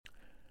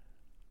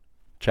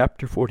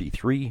Chapter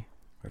 43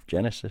 of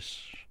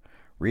Genesis,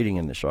 reading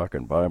in the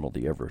Shotgun Bible,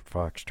 the Everett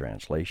Fox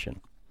translation.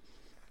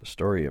 The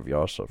story of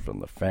Joseph and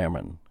the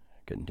famine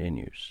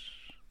continues.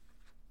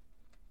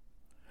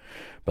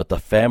 But the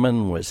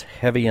famine was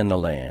heavy in the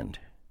land.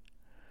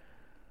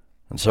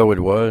 And so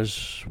it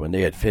was, when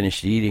they had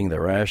finished eating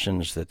the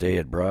rations that they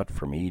had brought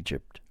from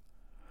Egypt,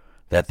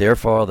 that their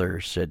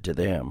father said to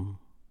them,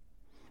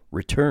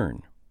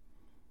 "Return,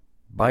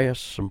 buy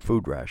us some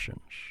food rations."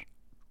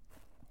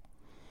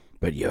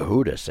 But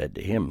Yehudah said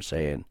to him,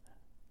 saying,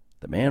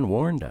 "The man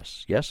warned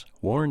us,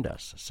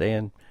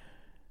 saying,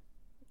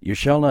 'You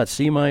shall not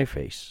see my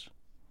face,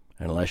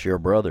 unless your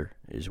brother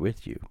is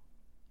with you.'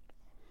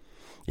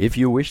 If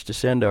you wish to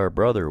send our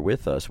brother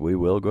with us, we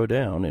will go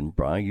down and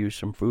buy you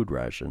some food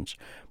rations.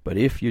 But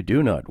if you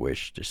do not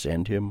wish to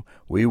send him,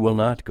 we will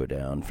not go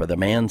down. For the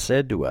man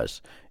said to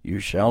us, 'You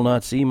shall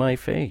not see my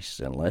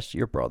face, unless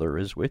your brother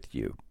is with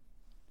you.'"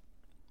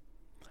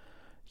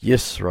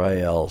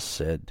 Yisrael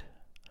said,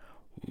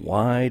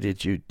 "Why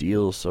did you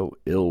deal so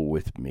ill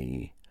with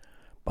me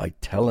by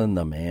telling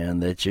the man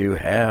that you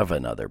have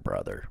another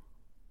brother?"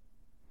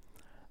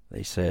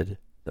 They said,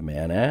 "The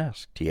man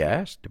asked. He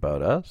asked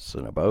about us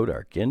and about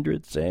our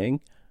kindred,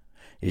 saying,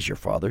 'Is your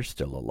father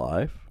still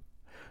alive?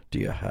 Do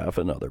you have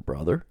another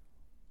brother?'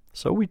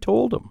 So we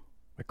told him,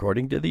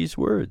 according to these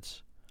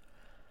words.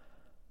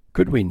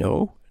 Could we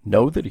know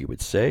that he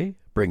would say,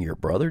 'Bring your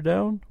brother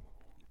down'?"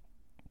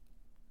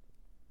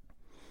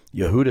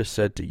 Yehudah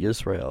said to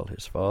Yisrael,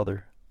 his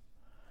father,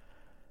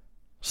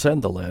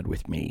 "Send the lad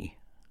with me,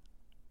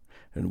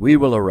 and we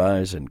will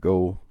arise and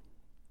go,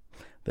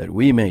 that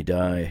we may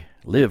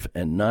live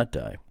and not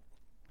die.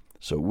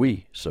 So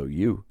we, so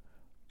you,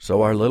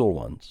 so our little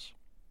ones.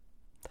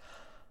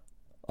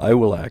 I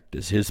will act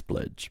as his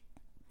pledge.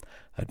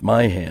 At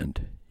my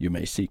hand you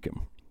may seek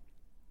him.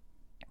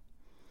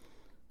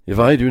 If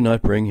I do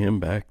not bring him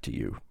back to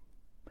you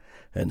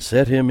and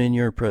set him in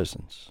your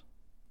presence,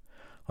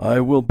 I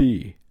will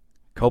be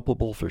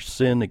culpable for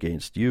sin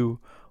against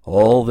you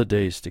all the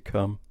days to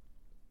come.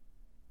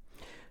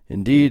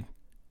 Indeed,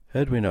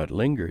 had we not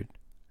lingered,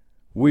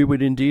 we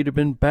would indeed have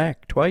been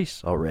back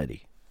twice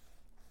already."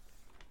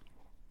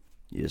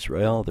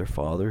 Israel, their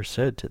father,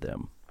 said to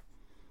them,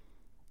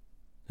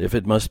 "If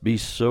it must be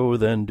so,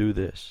 then do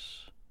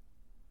this.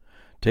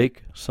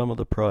 Take some of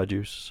the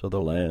produce of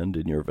the land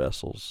in your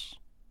vessels,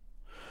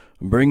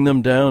 and bring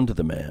them down to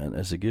the man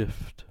as a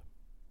gift,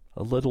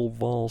 a little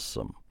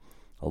balsam,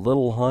 a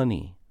little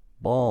honey,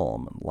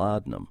 balm and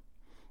laudanum,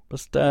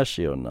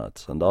 pistachio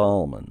nuts and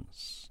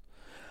almonds,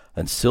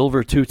 and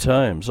silver 2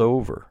 times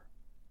over,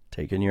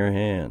 take in your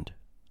hand,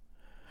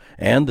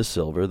 and the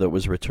silver that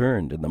was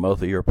returned in the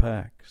mouth of your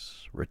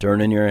packs,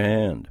 return in your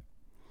hand.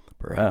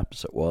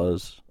 Perhaps it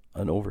was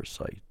an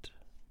oversight.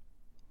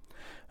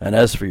 And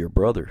as for your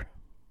brother,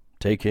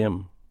 take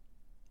him.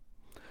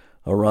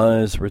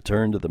 Arise,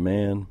 return to the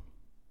man,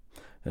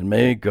 and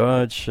may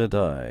God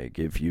Shaddai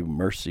give you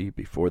mercy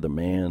before the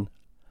man,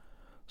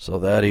 so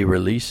that he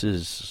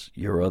releases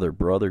your other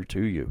brother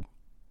to you,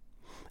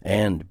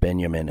 and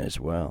Benjamin as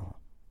well.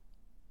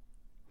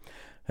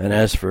 And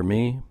as for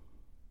me,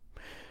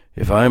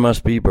 if I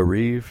must be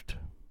bereaved,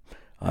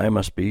 I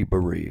must be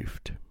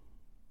bereaved."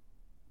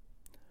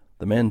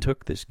 The men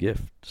took this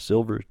gift,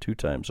 silver 2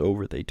 times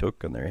over they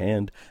took in their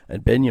hand,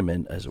 and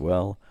Benjamin as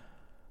well.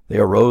 They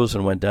arose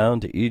and went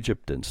down to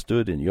Egypt and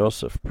stood in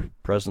Joseph's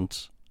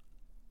presence.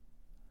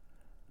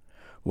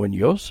 When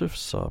Joseph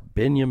saw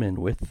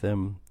Benjamin with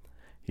them,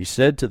 he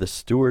said to the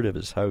steward of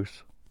his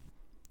house,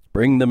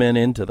 "Bring the men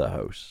into the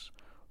house,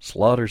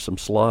 slaughter some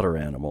slaughter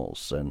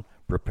animals, and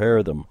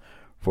prepare them,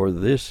 for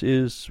this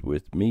is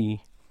with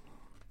me,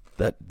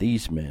 that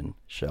these men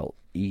shall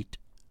eat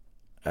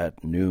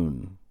at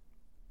noon."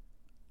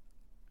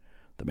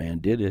 The man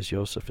did as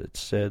Joseph had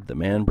said. The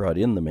man brought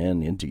in the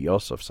men into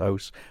Joseph's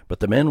house,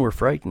 but the men were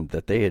frightened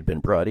that they had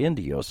been brought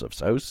into Joseph's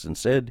house, and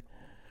said,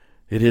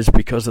 "It is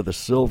because of the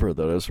silver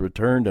that is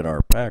returned in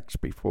our packs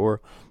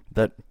before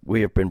that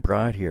we have been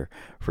brought here,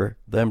 for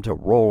them to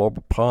roll up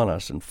upon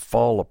us and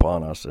fall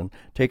upon us and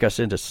take us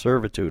into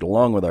servitude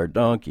along with our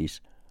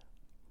donkeys."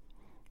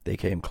 They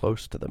came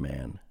close to the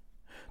man,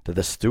 to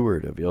the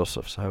steward of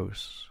Joseph's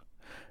house,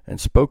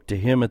 and spoke to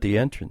him at the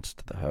entrance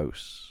to the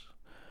house.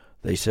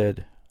 They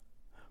said,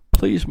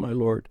 "Please, my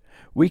lord,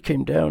 we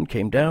came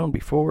down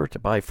before to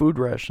buy food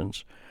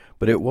rations,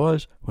 but it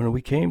was when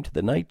we came to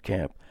the night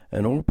camp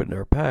and opened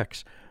our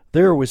packs,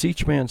 there was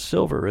each man's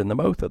silver in the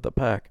mouth of the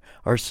pack,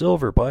 our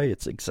silver by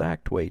its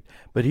exact weight,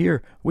 but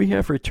here we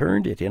have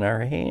returned it in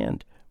our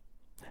hand.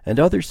 And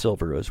other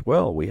silver as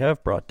well we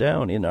have brought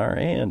down in our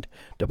hand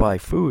to buy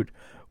food.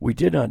 We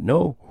did not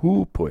know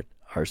who put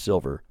our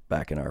silver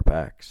back in our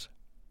packs."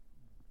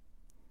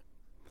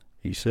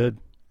 He said,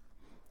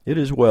 "It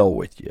is well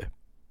with you.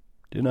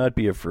 Do not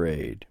be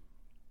afraid.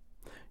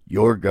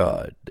 Your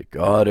God, the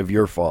God of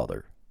your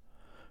father,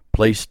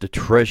 placed a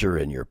treasure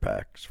in your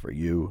packs for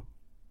you,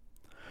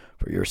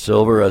 for your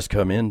silver has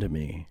come in to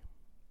me."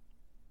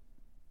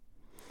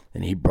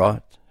 And he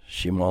brought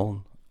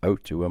Shimon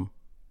out to him.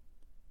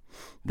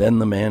 Then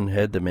the man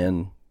had the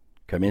men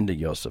come into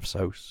Joseph's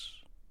house,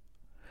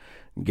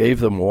 and gave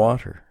them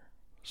water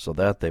so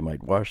that they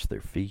might wash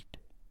their feet,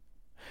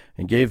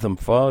 and gave them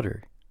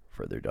fodder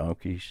for their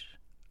donkeys.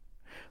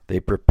 They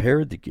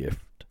prepared the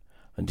gift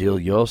until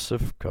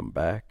Joseph come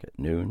back at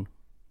noon,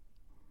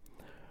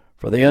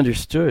 for they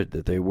understood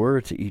that they were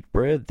to eat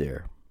bread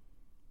there.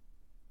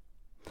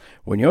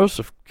 When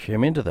Joseph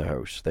came into the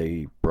house,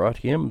 they brought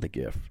him the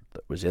gift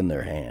that was in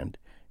their hand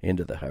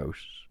into the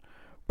house,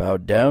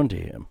 bowed down to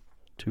him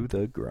to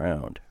the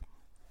ground.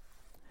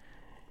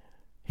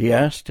 He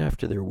asked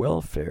after their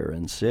welfare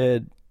and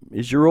said,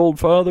 "Is your old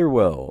father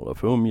well,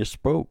 of whom you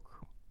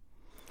spoke?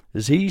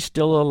 Is he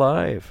still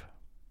alive?"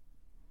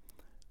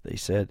 They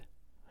said,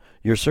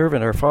 "Your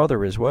servant, our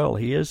father, is well.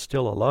 He is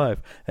still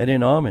alive." And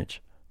in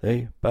homage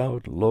they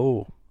bowed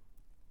low.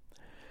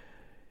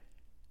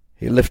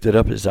 He lifted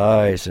up his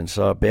eyes and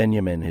saw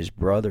Benjamin, his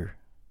brother,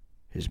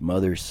 his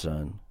mother's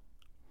son.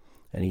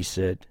 And he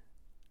said,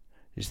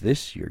 "Is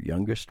this your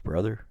youngest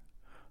brother,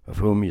 of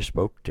whom you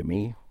spoke to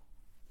me?"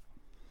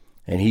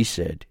 And he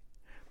said,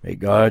 "May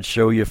God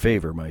show you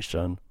favor, my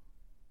son."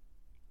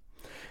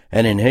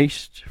 And in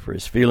haste, for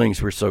his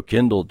feelings were so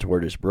kindled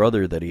toward his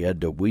brother that he had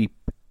to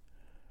weep,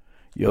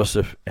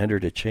 Joseph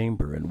entered a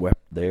chamber and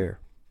wept there.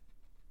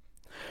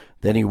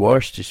 Then he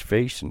washed his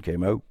face and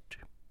came out.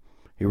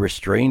 He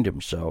restrained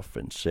himself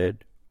and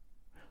said,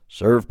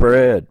 "Serve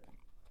bread."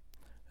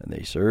 And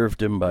they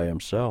served him by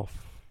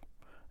himself,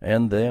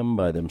 and them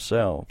by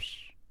themselves,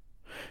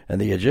 and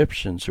the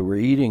Egyptians who were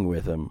eating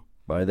with him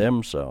by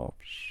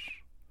themselves.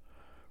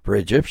 For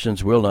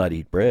Egyptians will not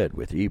eat bread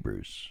with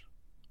Hebrews,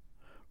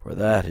 for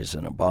that is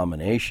an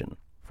abomination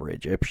for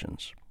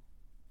Egyptians.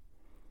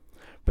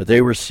 But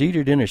they were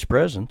seated in his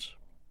presence,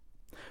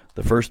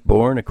 the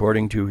firstborn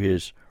according to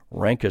his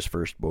rank as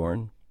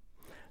firstborn,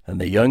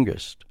 and the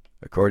youngest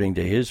according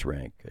to his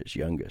rank as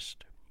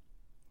youngest.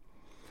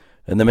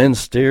 And the men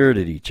stared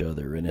at each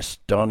other in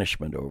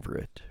astonishment over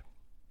it.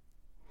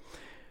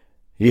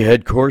 He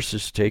had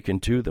courses taken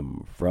to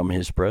them from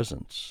his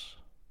presence,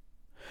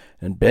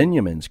 and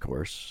Benjamin's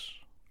course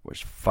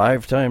was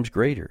 5 times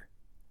greater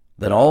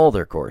than all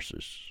their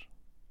courses.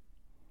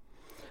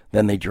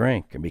 Then they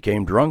drank and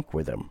became drunk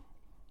with him.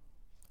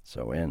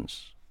 So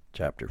ends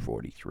chapter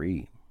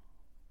 43.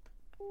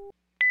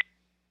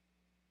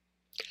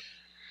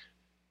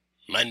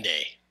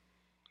 Monday,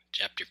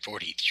 chapter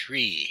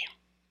 43.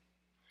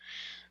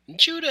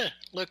 Judah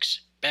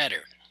looks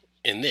better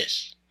in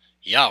this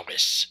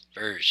Yahweh's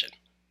version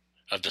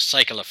of the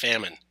cycle of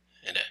famine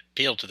and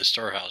appeal to the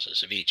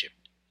storehouses of Egypt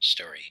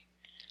story.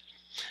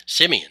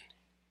 Simeon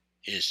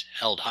is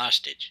held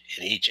hostage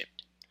in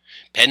Egypt,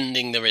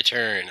 pending the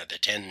return of the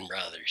 10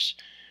 brothers,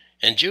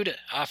 and Judah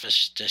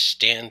offers to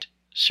stand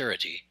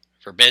surety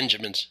for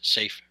Benjamin's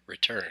safe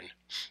return.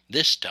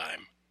 This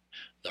time,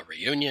 the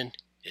reunion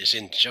is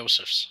in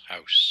Joseph's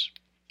house.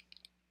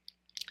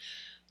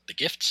 The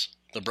gifts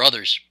the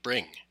brothers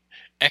bring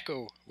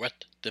echo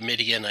what the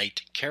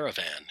Midianite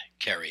caravan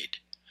carried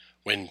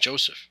when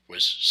Joseph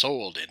was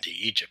sold into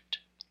Egypt.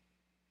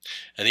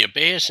 And the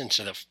obeisance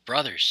of the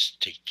brothers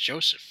to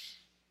Joseph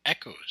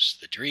echoes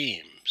the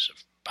dreams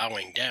of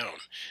bowing down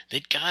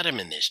that got him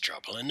in this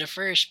trouble in the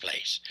first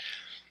place.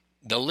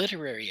 The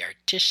literary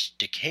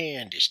artistic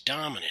hand is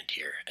dominant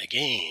here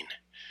again.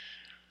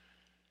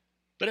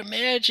 But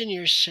imagine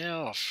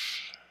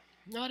yourself,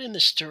 not in the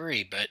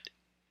story, but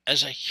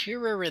as a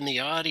hearer in the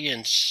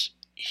audience,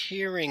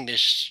 hearing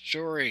this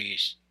story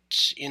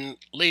in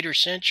later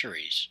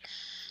centuries,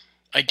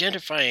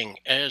 identifying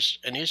as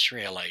an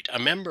Israelite, a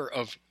member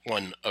of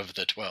one of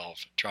the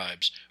 12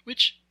 tribes.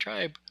 Which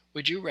tribe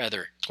would you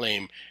rather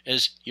claim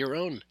as your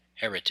own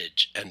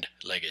heritage and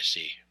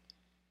legacy?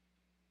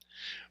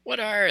 What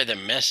are the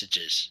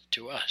messages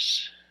to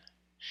us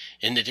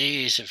in the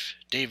days of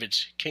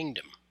David's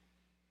kingdom,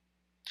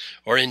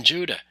 or in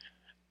Judah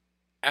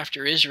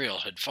after Israel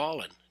had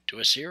fallen to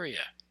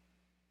Assyria,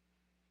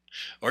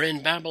 or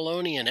in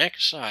Babylonian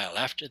exile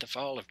after the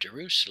fall of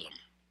Jerusalem,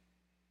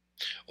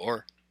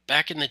 or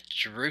back in the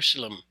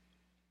Jerusalem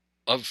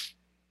of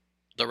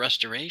the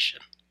Restoration,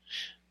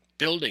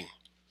 building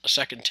a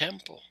second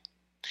temple?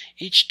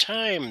 Each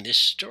time this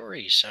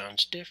story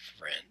sounds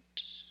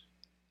different.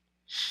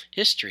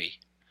 History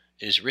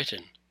is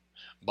written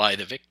by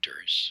the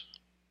victors,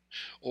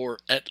 or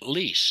at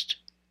least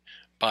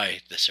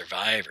by the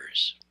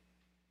survivors.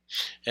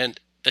 And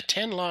the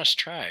 10 lost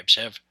tribes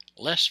have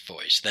less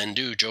voice than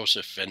do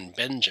Joseph and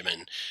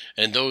Benjamin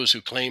and those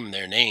who claim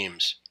their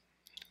names,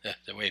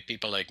 the way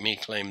people like me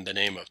claim the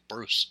name of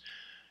Bruce,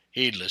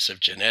 heedless of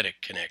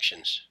genetic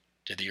connections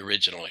to the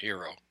original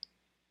hero.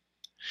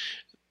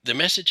 The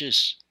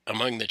messages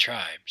among the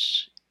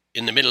tribes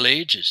in the Middle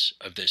Ages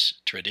of this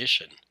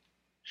tradition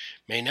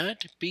may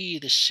not be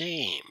the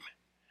same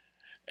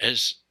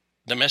as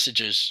the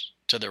messages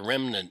to the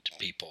remnant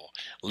people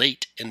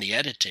late in the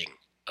editing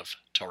of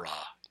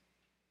Torah.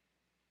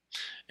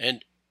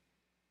 And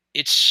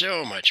it's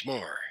so much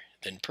more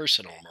than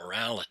personal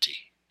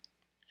morality,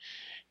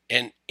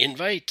 and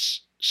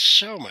invites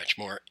so much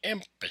more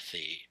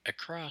empathy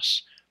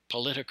across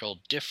political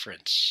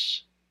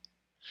difference,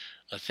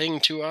 a thing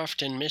too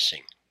often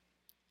missing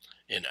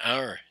in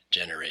our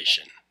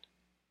generation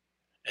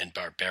and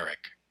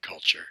barbaric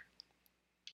culture.